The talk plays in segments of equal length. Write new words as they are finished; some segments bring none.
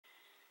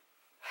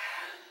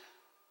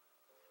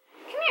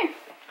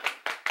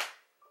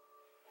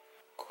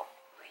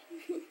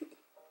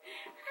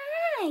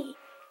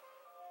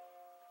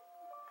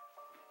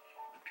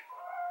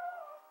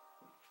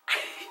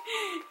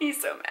He's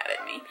so mad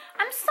at me.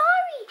 I'm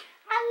sorry.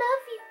 I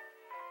love you.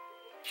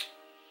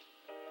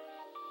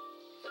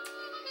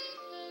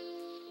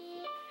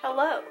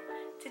 Hello.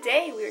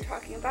 Today we are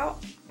talking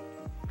about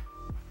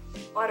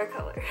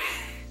watercolor.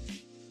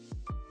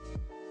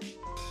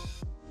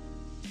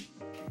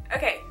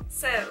 Okay,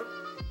 so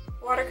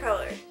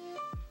watercolor.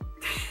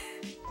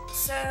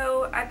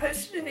 So I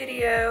posted a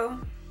video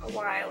a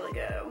while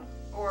ago,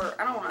 or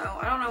I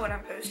don't know when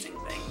I'm posting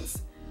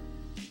things.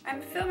 I'm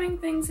filming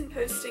things and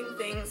posting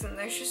things, and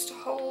there's just a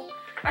whole,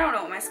 I don't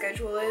know what my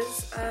schedule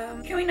is.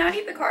 Can we not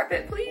eat the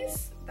carpet,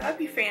 please? That'd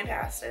be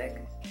fantastic.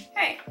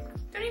 Hey,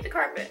 don't eat the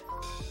carpet.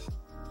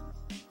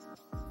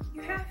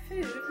 You have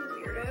food,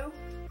 weirdo.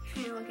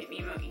 You look at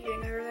Nemo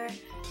eating over there.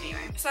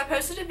 Anyway, so I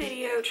posted a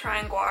video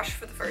trying gouache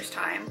for the first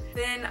time.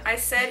 Then I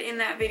said in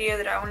that video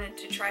that I wanted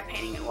to try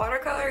painting in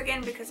watercolor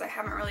again because I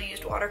haven't really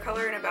used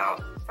watercolor in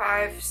about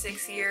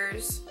 5-6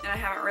 years, and I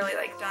haven't really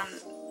like done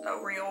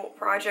a real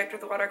project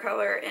with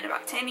watercolor in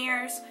about 10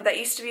 years. That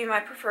used to be my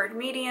preferred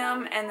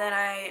medium, and then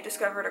I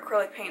discovered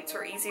acrylic paints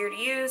were easier to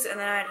use, and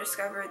then I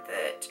discovered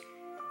that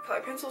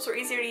colored pencils were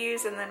easier to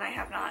use, and then I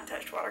have not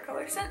touched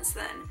watercolor since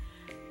then.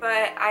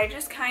 But I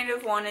just kind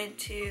of wanted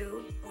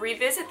to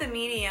revisit the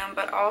medium,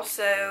 but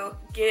also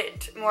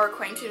get more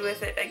acquainted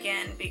with it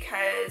again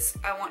because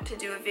I want to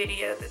do a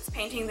video that's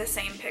painting the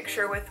same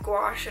picture with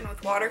gouache and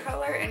with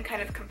watercolor and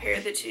kind of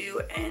compare the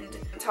two and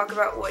talk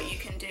about what you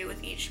can do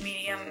with each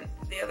medium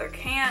the other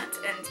can't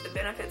and the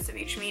benefits of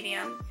each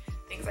medium,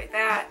 things like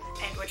that,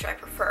 and which I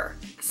prefer.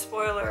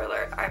 Spoiler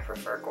alert, I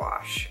prefer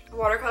gouache.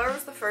 Watercolor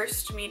was the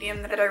first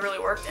medium that I really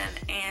worked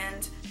in,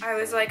 and I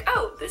was like,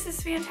 oh, this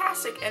is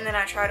fantastic. And then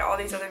I tried all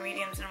these other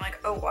mediums and I'm like,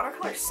 oh,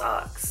 watercolor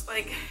sucks.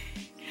 Like,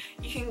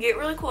 you can get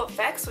really cool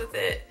effects with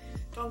it,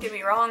 don't get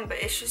me wrong, but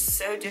it's just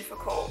so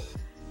difficult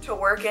to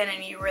work in,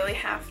 and you really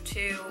have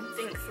to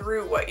think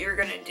through what you're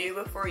gonna do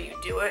before you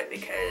do it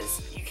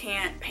because you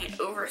can't paint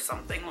over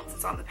something once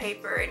it's on the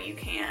paper, and you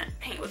can't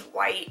paint with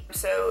white.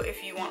 So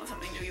if you want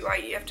something to be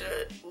white, you have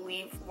to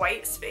leave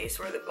white space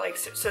where the, like,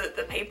 so that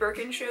the paper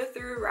can show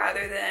through,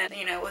 rather than,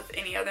 you know, with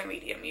any other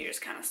medium, you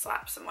just kind of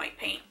slap some white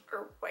paint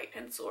or white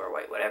pencil or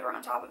white whatever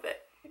on top of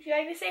it. Would you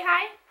like to say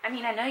hi? I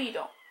mean, I know you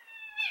don't.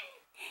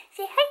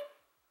 Say hi.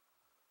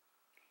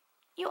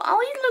 You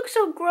always look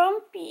so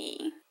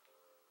grumpy.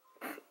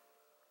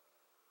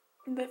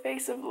 The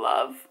face of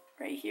love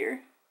right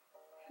here.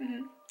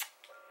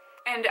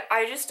 And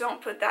I just don't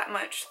put that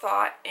much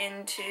thought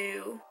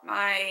into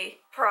my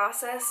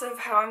process of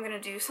how I'm gonna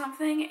do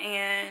something,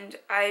 and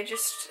I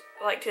just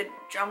like to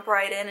jump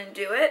right in and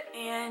do it,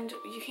 and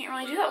you can't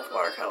really do that with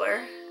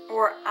watercolor,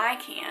 or I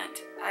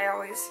can't. I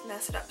always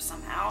mess it up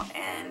somehow,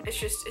 and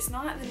it's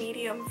not the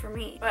medium for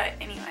me. But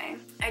anyway,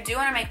 I do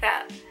want to make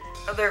that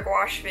other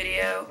gouache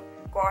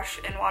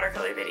and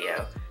watercolor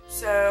video,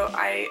 so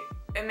I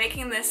am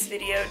making this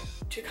video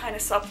to kind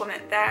of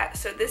supplement that.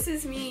 So this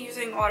is me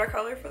using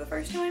watercolor for the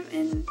first time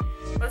in,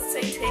 let's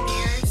say, 10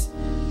 years.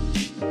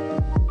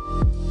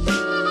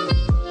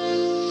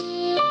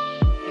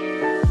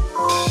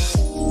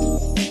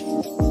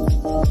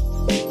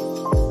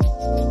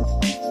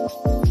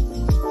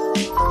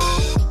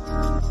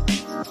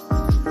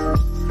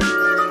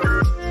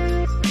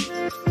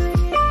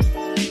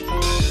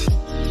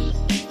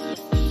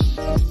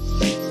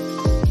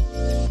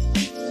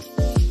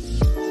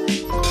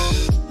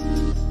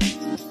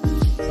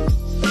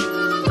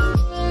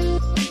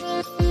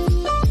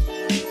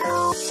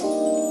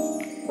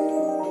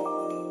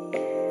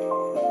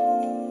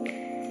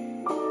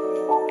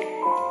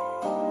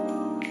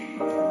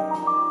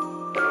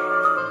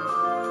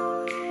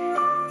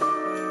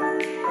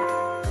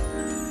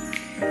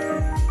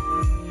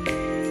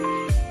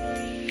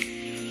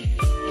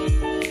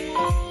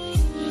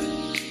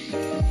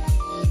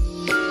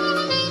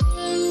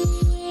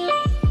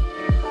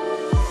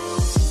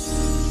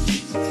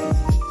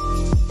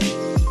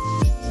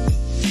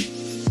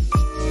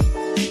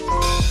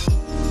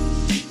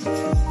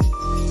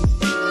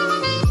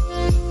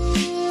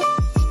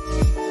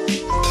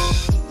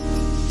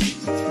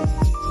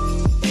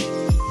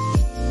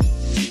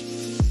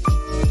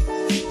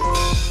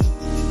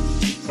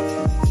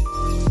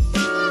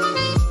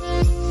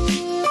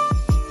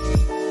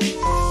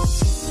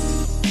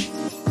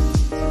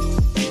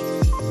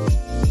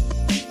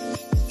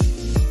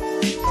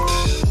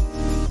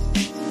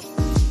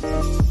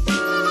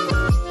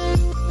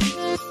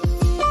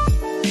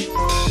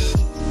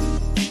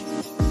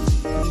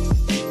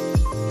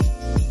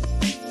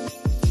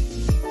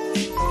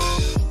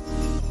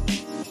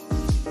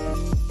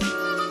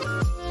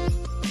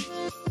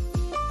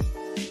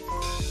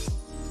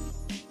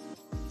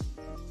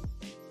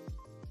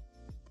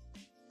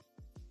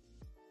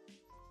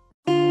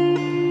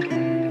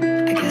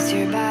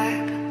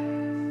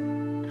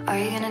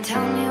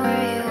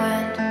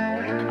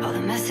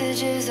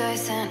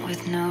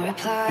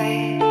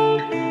 reply.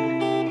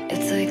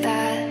 It's like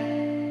that.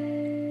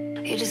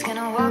 You're just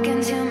gonna walk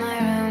into my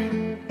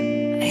room.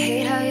 I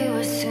hate how you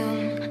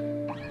assume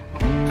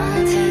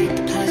I'll take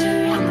the pleasure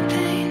and the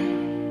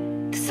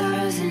pain, the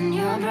sorrows in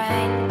your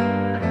brain.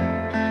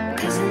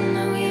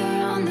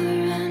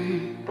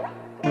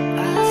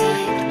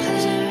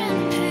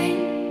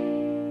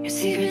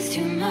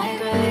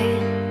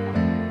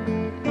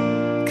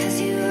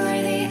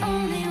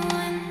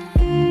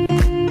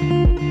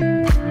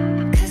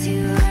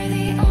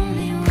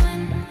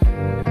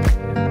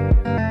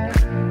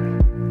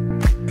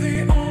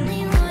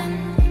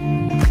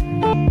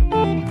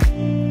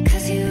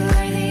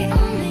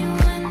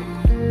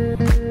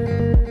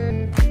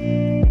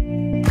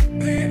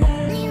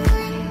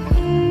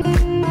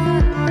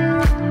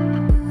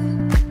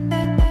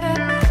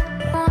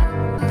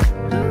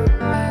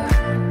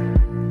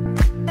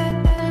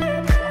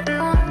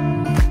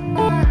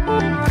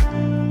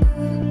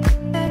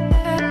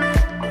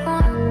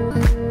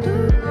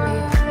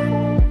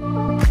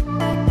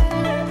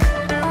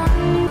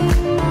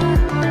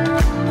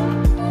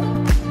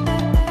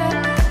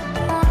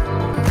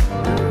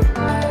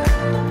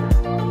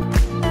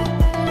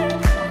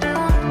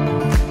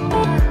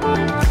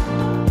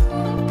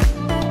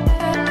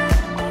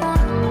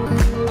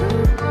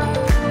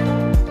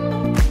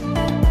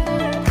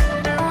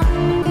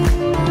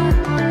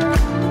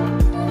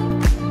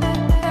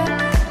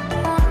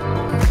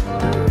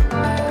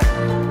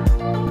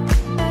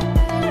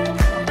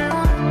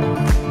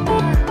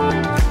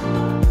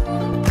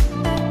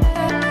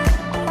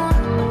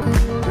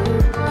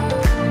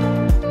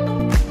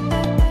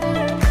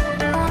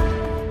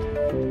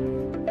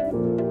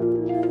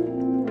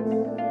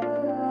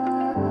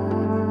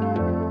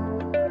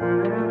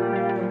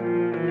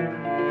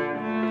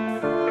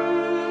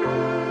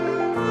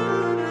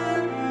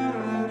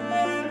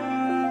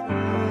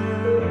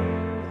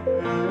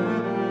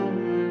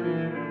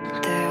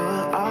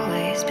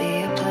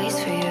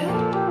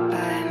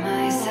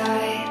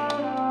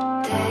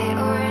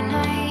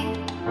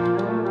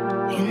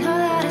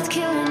 it's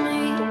killing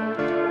me.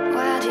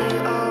 Why do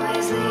you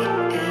always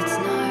leave? It's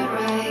not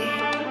right.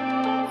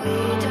 We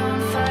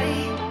don't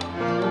fight,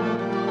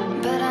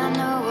 but I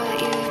know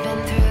what you've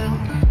been through.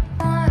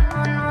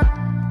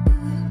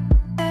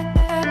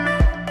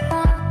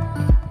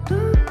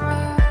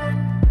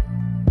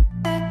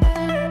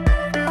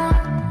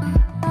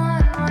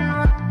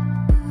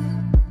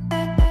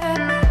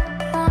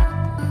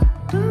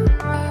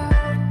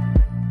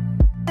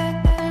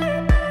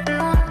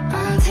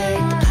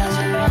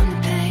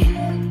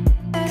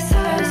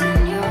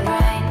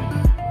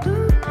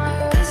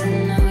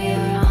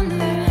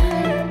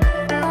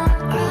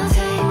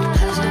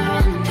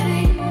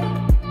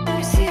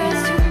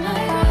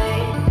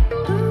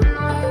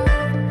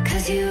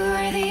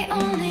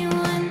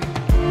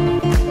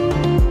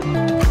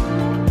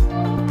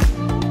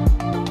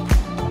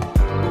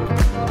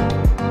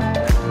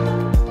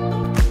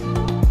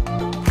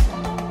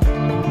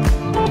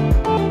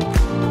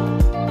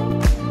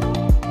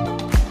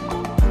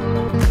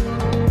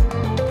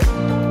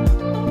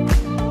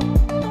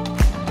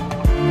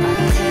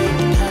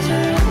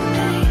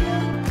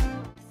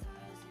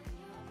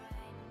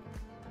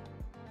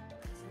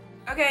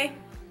 Okay,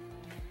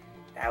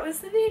 that was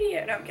the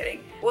video. No, I'm kidding.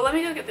 Well, let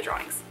me go get the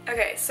drawings.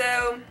 Okay,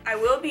 so I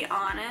will be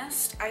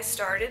honest, I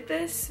started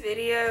this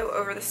video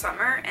over the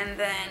summer and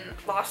then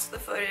lost the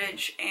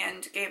footage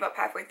and gave up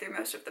halfway through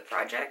most of the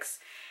projects.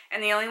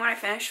 And the only one I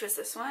finished was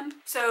this one.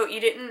 So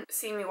you didn't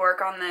see me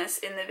work on this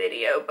in the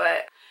video,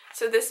 but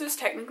so this was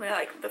technically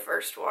like the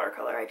first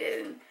watercolor I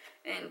did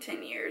in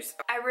 10 years.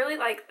 I really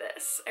like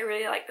this. I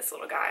really like this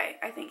little guy.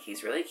 I think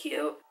he's really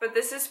cute, but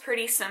this is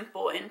pretty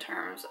simple in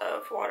terms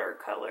of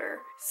watercolor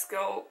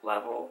skill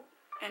level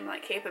and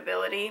like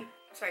capability.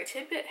 Sorry,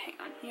 tidbit, hang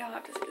on, y'all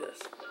have to see this.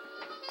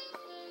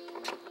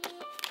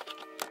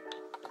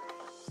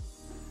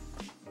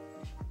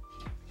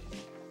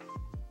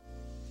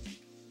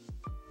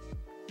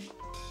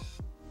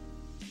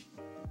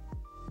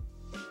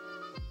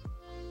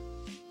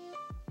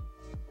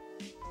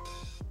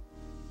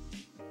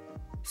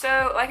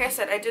 So, like I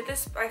said,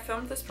 I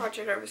filmed this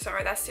project over the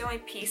summer. That's the only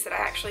piece that I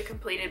actually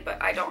completed,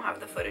 but I don't have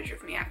the footage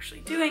of me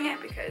actually doing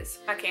it because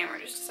my camera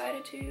just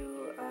decided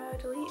to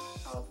delete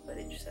all the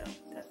footage, so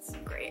that's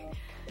great.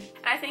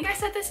 And I think I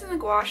said this in the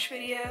gouache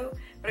video,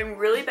 but I'm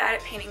really bad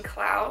at painting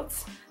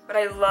clouds, but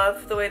I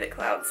love the way that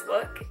clouds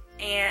look,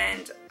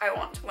 and I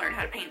want to learn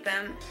how to paint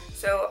them.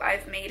 So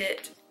I've made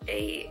it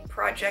a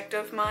project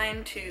of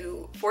mine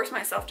to force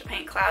myself to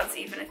paint clouds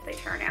even if they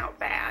turn out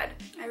bad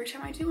every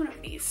time I do one of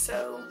these,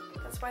 so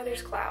that's why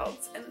there's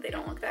clouds and they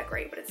don't look that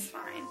great, but it's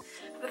fine.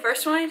 The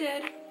first one I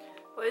did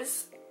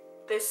was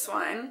this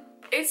one.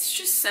 It's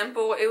just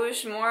simple. It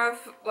was more of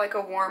like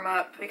a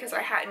warm-up because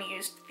I hadn't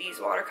used these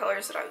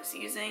watercolors that I was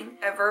using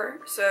ever,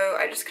 so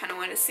I just kind of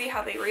wanted to see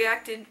how they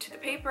reacted to the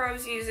paper I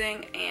was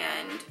using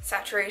and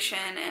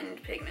saturation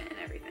and pigment and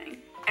everything.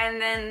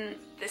 And then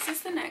this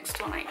is the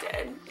next one I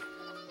did.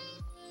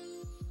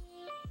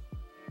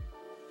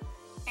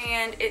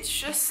 And it's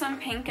just some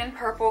pink and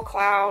purple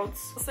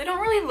clouds. So they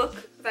don't really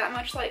look that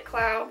much like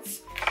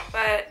clouds,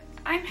 but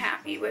I'm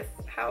happy with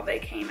how they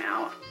came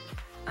out.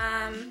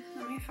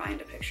 Let me find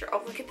a picture.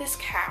 Oh, look at this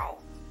cow.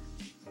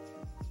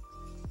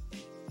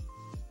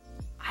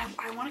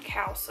 I want a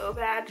cow so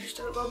bad, just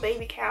a little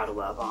baby cow to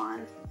love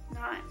on.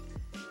 Not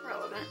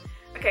relevant.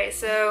 Okay,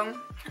 so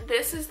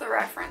this is the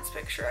reference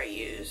picture I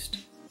used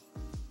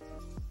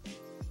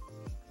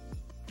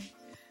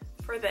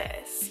for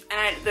this,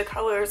 and the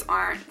colors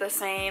aren't the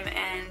same,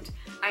 and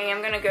I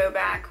am gonna go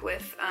back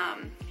with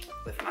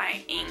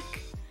my ink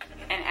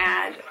and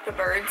add the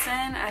birds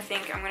in. I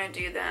think I'm gonna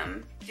do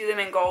them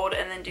in gold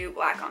and then do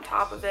black on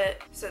top of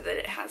it so that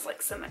it has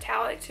like some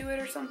metallic to it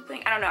or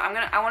something. I don't know.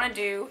 I want to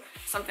do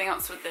something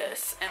else with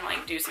this and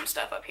like do some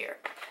stuff up here,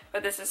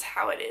 but this is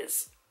how it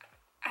is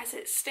as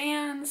it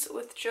stands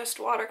with just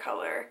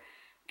watercolor,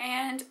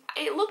 and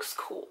it looks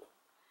cool.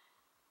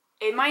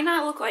 It might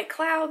not look like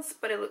clouds,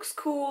 but it looks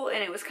cool,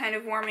 and it was kind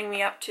of warming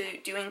me up to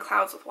doing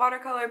clouds with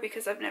watercolor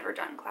because I've never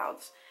done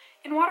clouds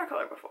in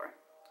watercolor before.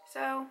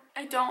 So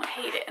I don't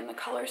hate it, and the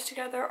colors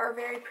together are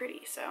very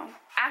pretty. So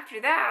after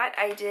that,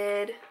 I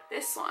did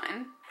this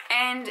one,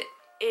 and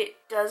it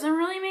doesn't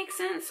really make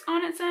sense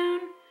on its own,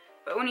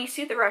 but when you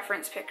see the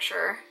reference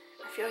picture,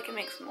 I feel like it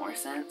makes more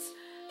sense.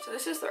 So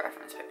this is the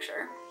reference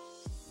picture,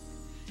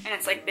 and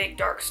it's like big,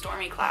 dark,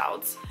 stormy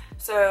clouds.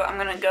 So I'm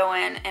gonna go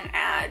in and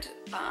add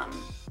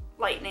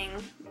lightning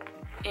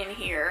in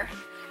here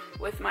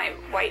with my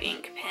white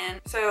ink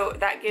pen. So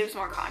that gives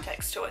more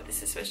context to what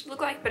this is supposed to look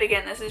like. But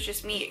again, this is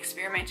just me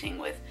experimenting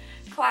with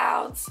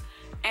clouds.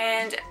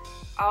 And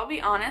I'll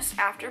be honest,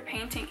 after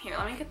painting, here,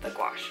 let me get the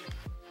gouache.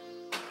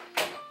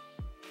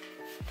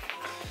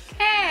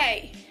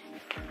 Hey!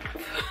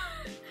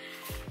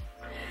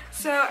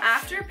 So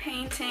after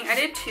painting, I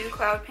did 2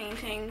 cloud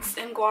paintings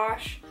in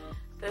gouache.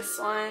 This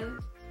one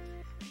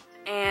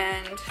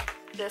and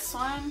this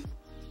one.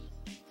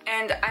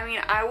 And I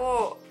mean, I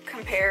will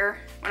compare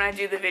when I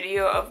do the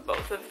video of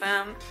both of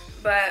them,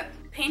 but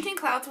Painting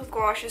clouds with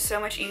gouache is so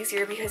much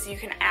easier because you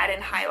can add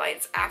in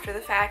highlights after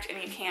the fact,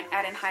 and you can't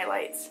add in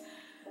highlights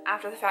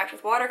after the fact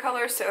with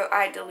watercolor, so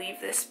I had to leave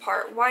this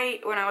part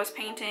white when I was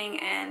painting,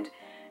 and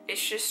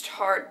it's just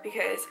hard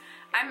because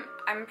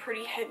I'm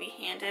pretty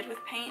heavy-handed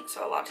with paint,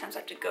 so a lot of times I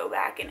have to go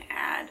back and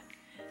add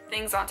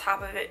things on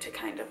top of it to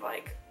kind of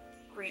like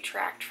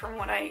retract from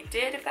what I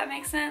did, if that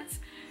makes sense,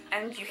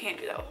 and you can't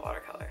do that with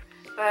watercolor.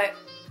 But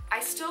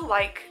I still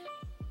like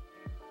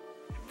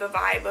the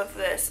vibe of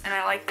this, and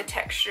I like the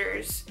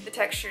textures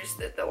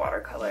that the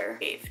watercolor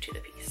gave to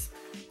the piece.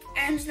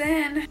 And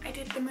then I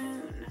did the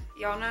moon.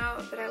 Y'all know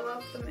that I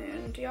love the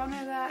moon. Do y'all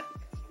know that?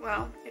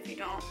 Well, if you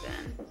don't,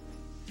 then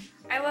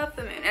I love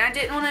the moon. And I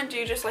didn't want to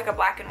do just like a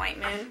black and white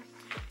moon,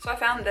 so I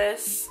found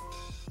this.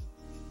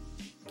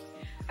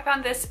 I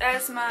found this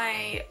as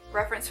my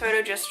reference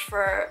photo just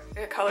for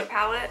a color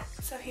palette.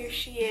 So here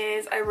she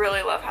is. I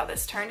really love how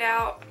this turned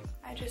out.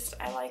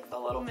 I like the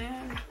little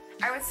moon.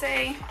 I would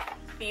say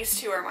these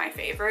two are my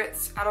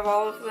favorites out of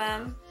all of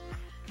them.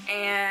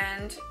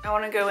 And I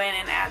want to go in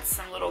and add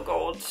some little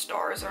gold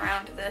stars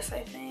around this, I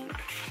think.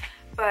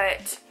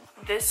 But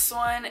this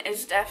one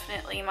is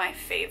definitely my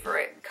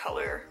favorite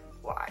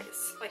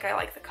color-wise. Like, I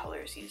like the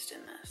colors used in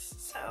this.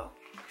 So,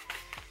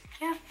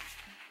 yeah.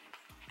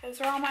 Those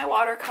are all my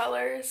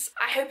watercolors.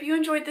 I hope you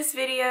enjoyed this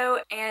video,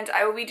 and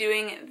I will be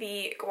doing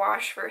the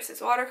gouache versus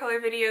watercolor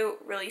video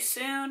really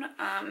soon.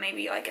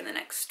 Maybe like in the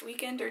next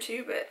weekend or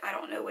two, but I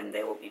don't know when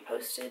they will be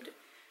posted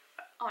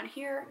on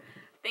here.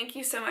 Thank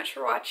you so much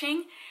for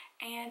watching,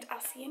 and I'll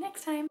see you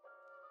next time.